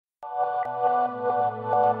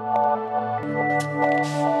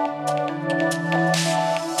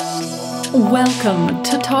Welcome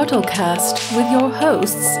to TARTLEcast with your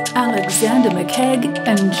hosts Alexander McCaig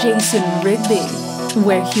and Jason Rigby,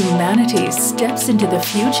 where humanity steps into the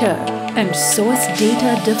future and source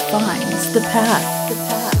data defines the path.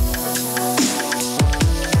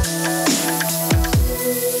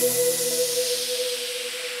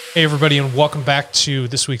 Hey everybody, and welcome back to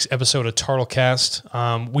this week's episode of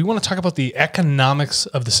TARTLEcast. We want to talk about the economics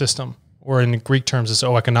of the system, or in Greek terms, it's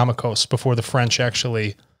oikonomikos, before the French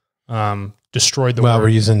actually destroyed the word. Wow, we're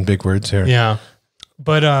using big words here. Yeah.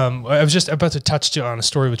 But I was just about to touch on a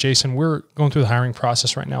story with Jason. We're going through the hiring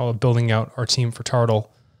process right now of building out our team for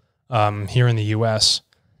TARTLE here in the U.S.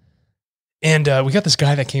 And we got this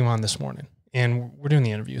guy that came on this morning, and we're doing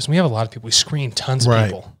the interviews. And we have a lot of people. We screen tons of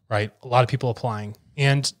people, right? A lot of people applying.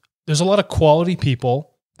 And there's a lot of quality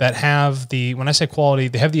people that have when I say quality,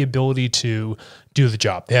 they have the ability to do the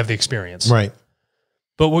job. They have the experience. Right.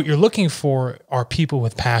 But what you're looking for are people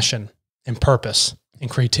with passion and purpose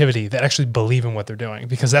and creativity that actually believe in what they're doing,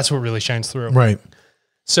 because that's what really shines through. Right.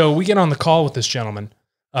 So we get on the call with this gentleman,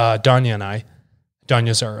 Danya and I.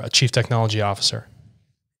 Danya's our chief technology officer.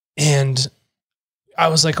 And I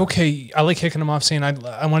was like, okay, I like kicking him off saying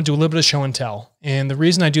I want to do a little bit of show and tell. And the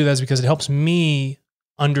reason I do that is because it helps me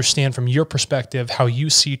understand from your perspective how you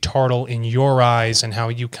see TARTLE in your eyes and how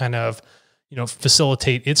you kind of,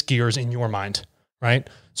 facilitate its gears in your mind. Right.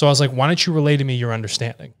 So I was like, why don't you relay to me your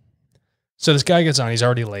understanding? So this guy gets on, he's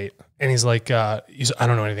already late. And he's like, I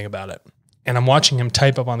don't know anything about it. And I'm watching him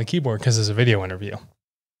type up on the keyboard because it's a video interview.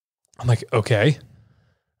 I'm like, okay.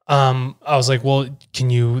 I was like, well,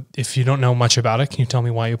 if you don't know much about it, can you tell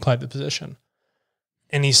me why you applied to the position?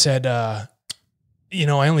 And he said, I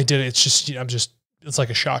only did it. It's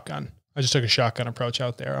like a shotgun. I just took a shotgun approach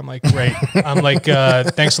out there. I'm like, great. I'm like,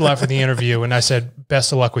 thanks a lot for the interview. And I said,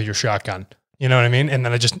 best of luck with your shotgun. You know what I mean? And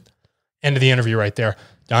then I just ended the interview right there.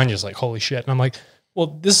 Danya's like, holy shit. And I'm like,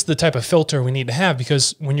 well, this is the type of filter we need to have,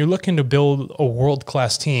 because when you're looking to build a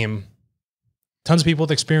world-class team, tons of people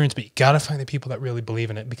with experience, but you got to find the people that really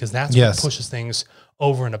believe in it, because that's what pushes things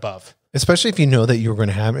over and above. Especially if you know that you're going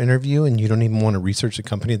to have an interview and you don't even want to research the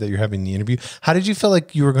company that you're having the interview. How did you feel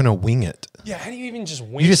like you were going to wing it? Yeah, how do you even just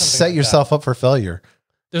wing You just set yourself up for failure.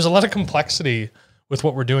 There's a lot of complexity with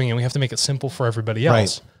what we're doing, and we have to make it simple for everybody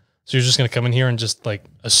else. Right. So you're just going to come in here and just like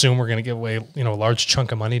assume we're going to give away, a large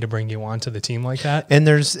chunk of money to bring you onto the team like that. And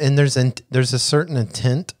there's a certain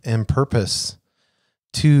intent and purpose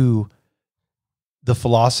to the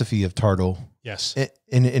philosophy of TARTLE. Yes.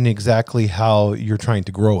 In exactly how you're trying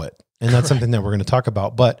to grow it. And that's something that we're going to talk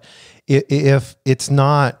about. But if it's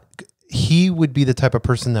not, he would be the type of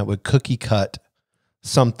person that would cookie cut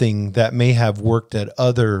something that may have worked at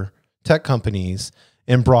other tech companies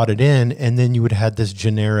and brought it in. And then you would have this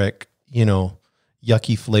generic,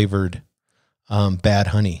 yucky flavored bad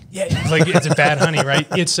honey. Yeah, it's a bad honey, right?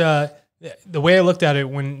 It's the way I looked at it,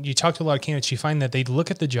 when you talk to a lot of candidates, you find that they look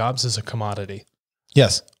at the jobs as a commodity.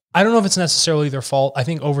 Yes. I don't know if it's necessarily their fault. I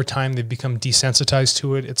think over time they've become desensitized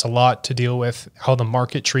to it. It's a lot to deal with how the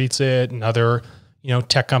market treats it and other,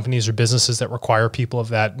 tech companies or businesses that require people of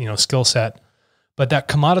that, skill set. But that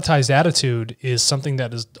commoditized attitude is something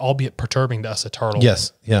that is albeit perturbing to us at TARTLE.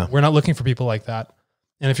 Yes. Yeah. We're not looking for people like that.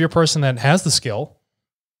 And if you're a person that has the skill,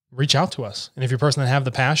 reach out to us. And if you're a person that have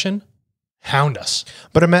the passion, hound us.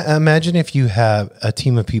 But imagine if you have a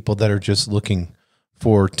team of people that are just looking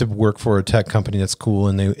to work for a tech company that's cool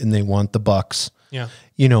and they want the bucks. Yeah.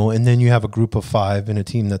 And then you have a group of 5 in a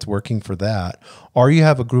team that's working for that. Or you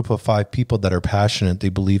have a group of 5 people that are passionate. They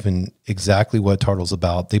believe in exactly what TARTLE's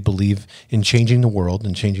about. They believe in changing the world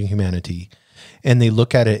and changing humanity. And they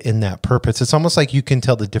look at it in that purpose. It's almost like you can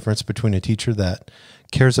tell the difference between a teacher that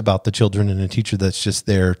cares about the children and a teacher that's just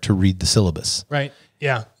there to read the syllabus. Right.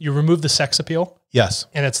 Yeah. You remove the sex appeal. Yes.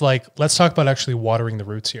 And it's like, let's talk about actually watering the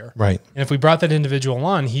roots here. Right. And if we brought that individual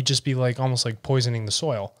on, he'd just be like almost like poisoning the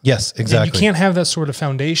soil. Yes, exactly. And you can't have that sort of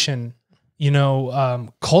foundation,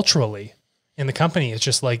 culturally in the company. It's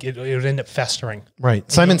just like it would end up festering.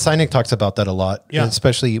 Right. Simon Sinek talks about that a lot, yeah.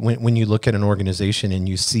 Especially when you look at an organization and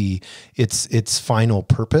you see its final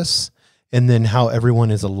purpose and then how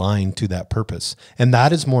everyone is aligned to that purpose. And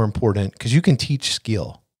that is more important because you can teach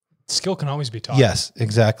skill. Skill can always be taught. Yes,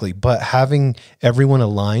 exactly. But having everyone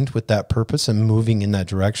aligned with that purpose and moving in that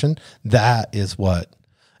direction, that is what.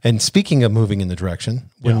 And speaking of moving in the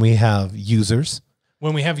direction, when we have users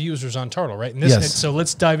when we have users on Tartle, right? And Yes. so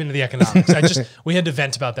let's dive into the economics. We had to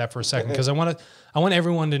vent about that for a second because I want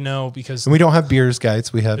everyone to know, because And we don't have beers,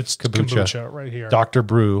 guys. We have it's kombucha. right here. Dr.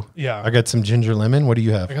 Brew. Yeah. I got some ginger lemon. What do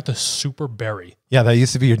you have? I got the super berry. Yeah, that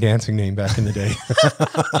used to be your dancing name back in the day.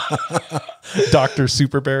 Dr.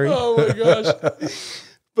 Superberry. Oh my gosh.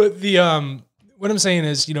 But what I'm saying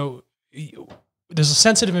is, there's a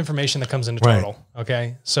sensitive information that comes into Tartle. Right.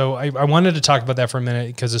 Okay. So I wanted to talk about that for a minute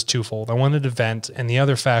because it's twofold. I wanted to vent. And the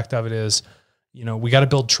other fact of it is, we got to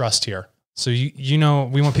build trust here. So,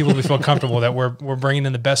 we want people to feel comfortable that we're bringing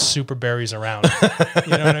in the best super berries around.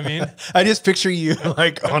 You know what I mean? I just picture you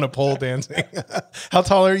like on a pole dancing. How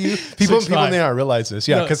tall are you? People may not realize this.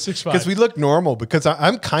 Yeah. Because we look normal, because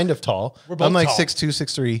I'm kind of tall. I'm like 6'2",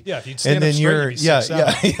 6'3". Yeah. If you'd stand up straight, you'd be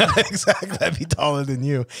 6'7". Yeah, exactly. I'd be taller than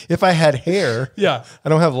you. If I had hair, I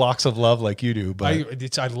don't have locks of love like you do, but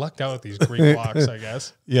I lucked out with these Greek locks, I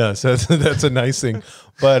guess. Yeah. So that's a nice thing.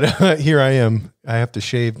 But here I am. I have to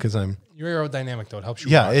shave because you're aerodynamic, though. It helps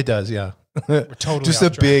you. Yeah, walk. It does. Yeah. We're totally just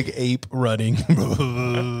a big ape running.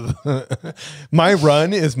 My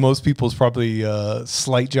run is most people's probably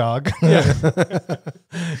slight jog. Yeah.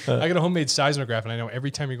 I got a homemade seismograph, and I know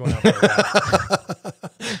every time you're going out for a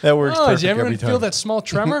ride. That works. Oh, did you ever feel that small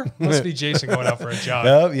tremor? Must be Jason going out for a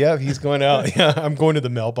jog. Yeah, he's going out. Yeah, I'm going to the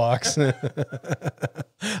mailbox.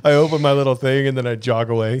 I open my little thing and then I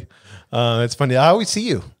jog away. It's funny. I always see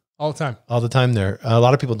you. All the time. All the time there. A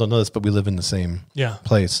lot of people don't know this, but we live in the same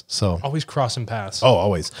place. So always crossing paths. Oh,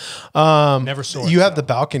 always. Never saw it. You have the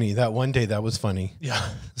balcony. That one day, that was funny. Yeah.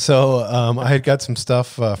 So I had got some stuff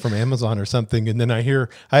from Amazon or something, and then I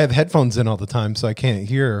have headphones in all the time, so I can't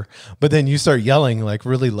hear. But then you start yelling like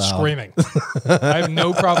really loud. Screaming. I have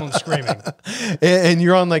no problem screaming. And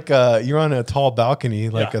you're on a tall balcony,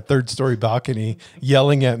 like a 3rd-story balcony,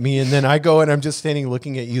 yelling at me. And then I go and I'm just standing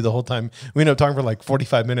looking at you the whole time. We end up talking for like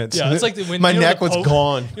 45 minutes. Yeah, it's like when my neck was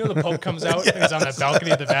gone. The Pope comes out and he's on that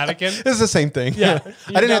balcony at the Vatican. It's the same thing. Yeah.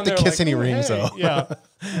 I didn't have to kiss any rings though. Yeah.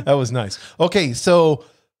 That was nice. Okay, so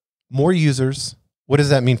more users. What does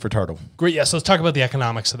that mean for Tartle? Great. Yeah. So let's talk about the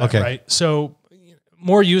economics of that, right? So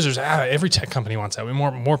more users, every tech company wants that.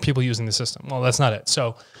 More people using the system. Well, that's not it.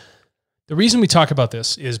 So the reason we talk about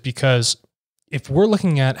this is because if we're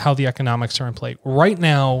looking at how the economics are in play right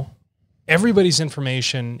now, everybody's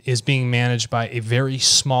information is being managed by a very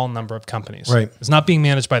small number of companies. Right. It's not being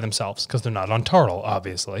managed by themselves because they're not on Tartle,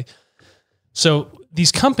 obviously. So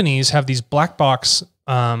these companies have these black box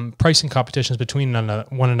pricing competitions between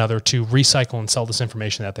one another to recycle and sell this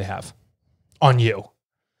information that they have on you.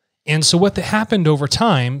 And so what happened over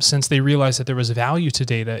time, since they realized that there was value to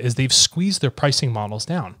data, is they've squeezed their pricing models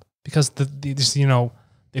down because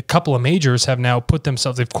a couple of majors have now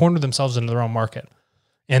they've cornered themselves into their own market.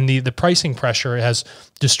 And the pricing pressure has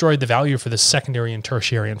destroyed the value for the secondary and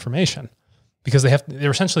tertiary information because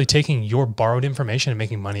they're essentially taking your borrowed information and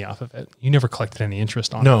making money off of it. You never collected any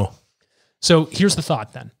interest on it. No. So here's the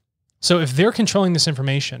thought then. So if they're controlling this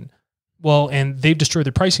information, and they've destroyed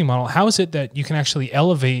the pricing model, how is it that you can actually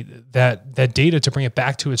elevate that data to bring it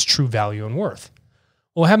back to its true value and worth?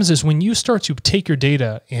 Well, what happens is when you start to take your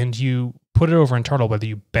data and you put it over in Tartle, whether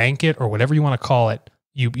you bank it or whatever you want to call it,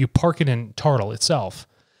 you park it in Tartle itself.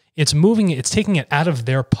 It's taking it out of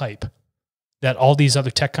their pipe that all these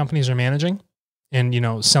other tech companies are managing and,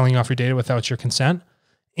 selling off your data without your consent.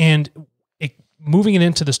 And moving it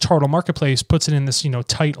into this Tartle marketplace puts it in this,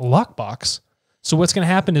 tight lockbox. So what's going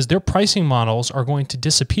to happen is their pricing models are going to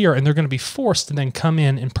disappear and they're going to be forced to then come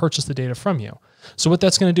in and purchase the data from you. So what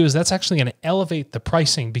that's going to do is that's actually going to elevate the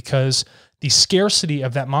pricing because the scarcity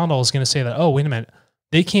of that model is going to say that, oh, wait a minute,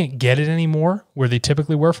 they can't get it anymore where they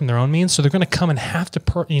typically were from their own means. So they're going to come and have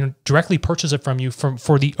to directly purchase it from you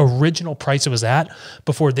for the original price it was at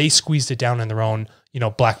before they squeezed it down in their own,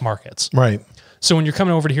 black markets. Right. So when you're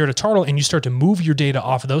coming over here to Tartle and you start to move your data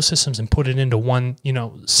off of those systems and put it into one,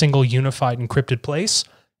 single unified encrypted place,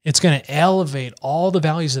 it's going to elevate all the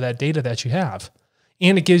values of that data that you have.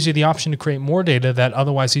 And it gives you the option to create more data that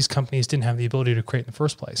otherwise these companies didn't have the ability to create in the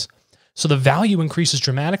first place. So the value increases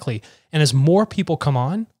dramatically. And as more people come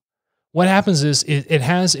on, what happens is it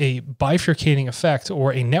has a bifurcating effect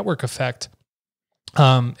or a network effect. It's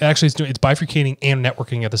bifurcating and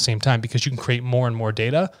networking at the same time because you can create more and more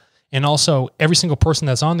data. And also every single person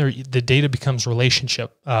that's on there, the data becomes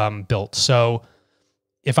relationship built. So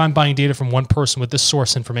if I'm buying data from one person with this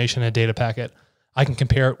source information in a data packet, I can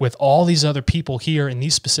compare it with all these other people here in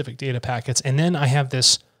these specific data packets. And then I have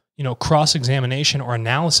this cross-examination or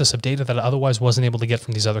analysis of data that I otherwise wasn't able to get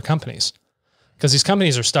from these other companies. Because these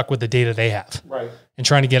companies are stuck with the data they have and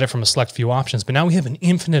trying to get it from a select few options. But now we have an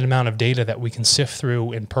infinite amount of data that we can sift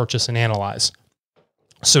through and purchase and analyze.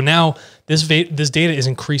 So now this data is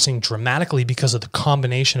increasing dramatically because of the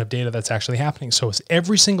combination of data that's actually happening. So as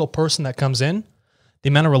every single person that comes in, the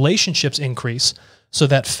amount of relationships increase, so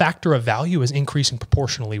that factor of value is increasing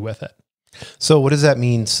proportionally with it. So what does that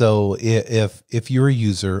mean? So if you're a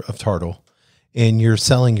user of TARTLE and you're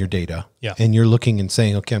selling your data, and you're looking and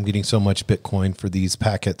saying, okay, I'm getting so much Bitcoin for these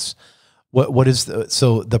packets, what is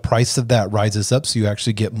so the price of that rises up, so you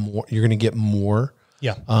actually get more. You're going to get more.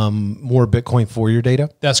 More Bitcoin for your data?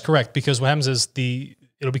 That's correct, because what happens is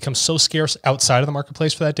it'll become so scarce outside of the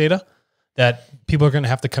marketplace for that data that people are going to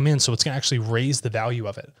have to come in, so it's going to actually raise the value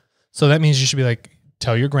of it. So that means you should be like,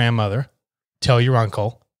 tell your grandmother, tell your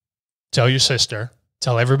uncle, tell your sister,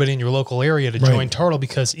 tell everybody in your local area to join TARTLE,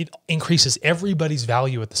 because it increases everybody's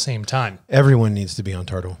value at the same time. Everyone needs to be on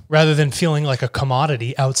TARTLE. Rather than feeling like a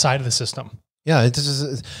commodity outside of the system. Yeah,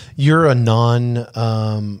 you're a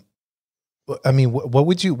non... I mean, what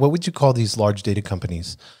would you call these large data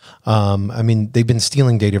companies? I mean, they've been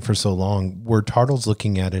stealing data for so long. Where TARTLE's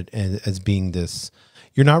looking at it as being this,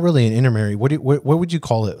 you're not really an intermediary. What would you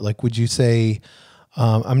call it? Like, would you say?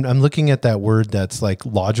 I'm looking at that word that's like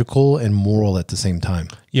logical and moral at the same time.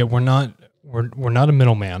 Yeah, we're not a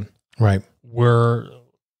middleman. Right. We're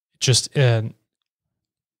just an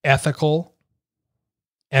ethical,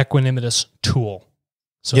 equanimous tool.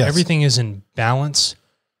 So everything is in balance.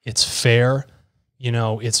 It's fair,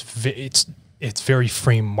 it's very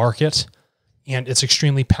free market, and it's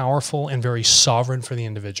extremely powerful and very sovereign for the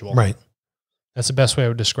individual. Right. That's the best way I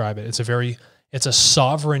would describe it. It's a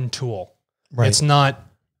sovereign tool. Right. It's not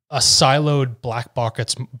a siloed black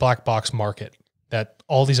box market that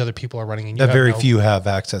all these other people are running. And that very few have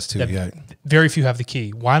access to. Very few have the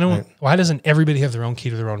key. Why doesn't everybody have their own key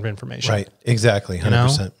to their own information? Right. Exactly.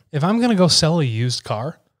 100%. If I'm going to go sell a used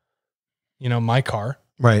car, my car.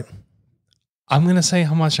 Right. I'm going to say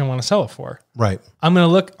how much I want to sell it for. Right. I'm going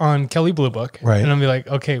to look on Kelley Blue Book. Right. And I'll be like,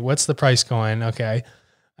 okay, what's the price going? Okay.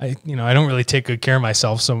 I don't really take good care of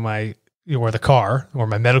myself. So or the car or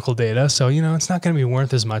my medical data. So, it's not going to be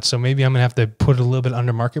worth as much. So maybe I'm going to have to put it a little bit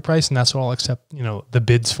under market price. And that's what I'll accept, the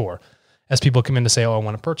bids for, as people come in to say, oh, I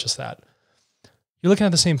want to purchase that. You're looking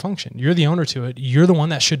at the same function. You're the owner to it. You're the one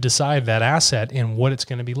that should decide that asset and what it's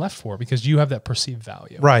going to be left for, because you have that perceived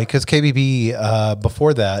value. Right. Because KBB,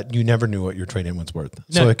 before that, you never knew what your trade-in was worth.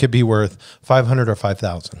 So it could be worth 500 or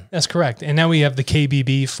 5,000. That's correct. And now we have the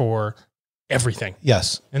KBB for everything.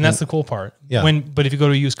 Yes. And that's the cool part. Yeah. But if you go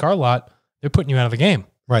to a used car lot, they're putting you out of the game.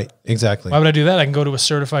 Right. Exactly. Why would I do that? I can go to a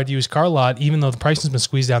certified used car lot, even though the price has been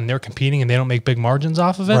squeezed down and they're competing and they don't make big margins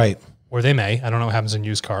off of it. Right. Or they may. I don't know what happens in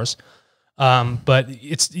used cars. But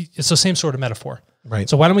it's the same sort of metaphor. Right.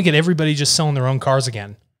 So why don't we get everybody just selling their own cars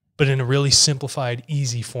again, but in a really simplified,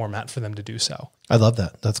 easy format for them to do so? I love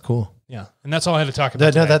that. That's cool. Yeah. And that's all I had to talk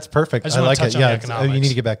about. No, that's perfect. I like it. Yeah. You need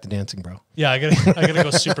to get back to dancing, bro. Yeah. I gotta go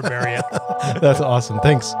Super Barry it. That's awesome.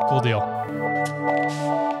 Thanks. Cool deal.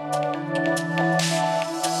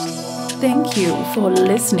 Thank you for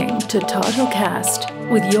listening to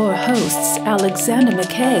TARTLEcast with your hosts Alexander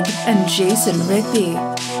McCaig and Jason Rigby,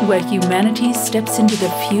 where humanity steps into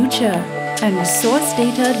the future and source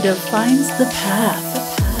data defines the path.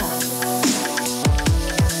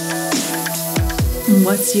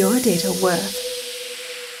 What's your data worth?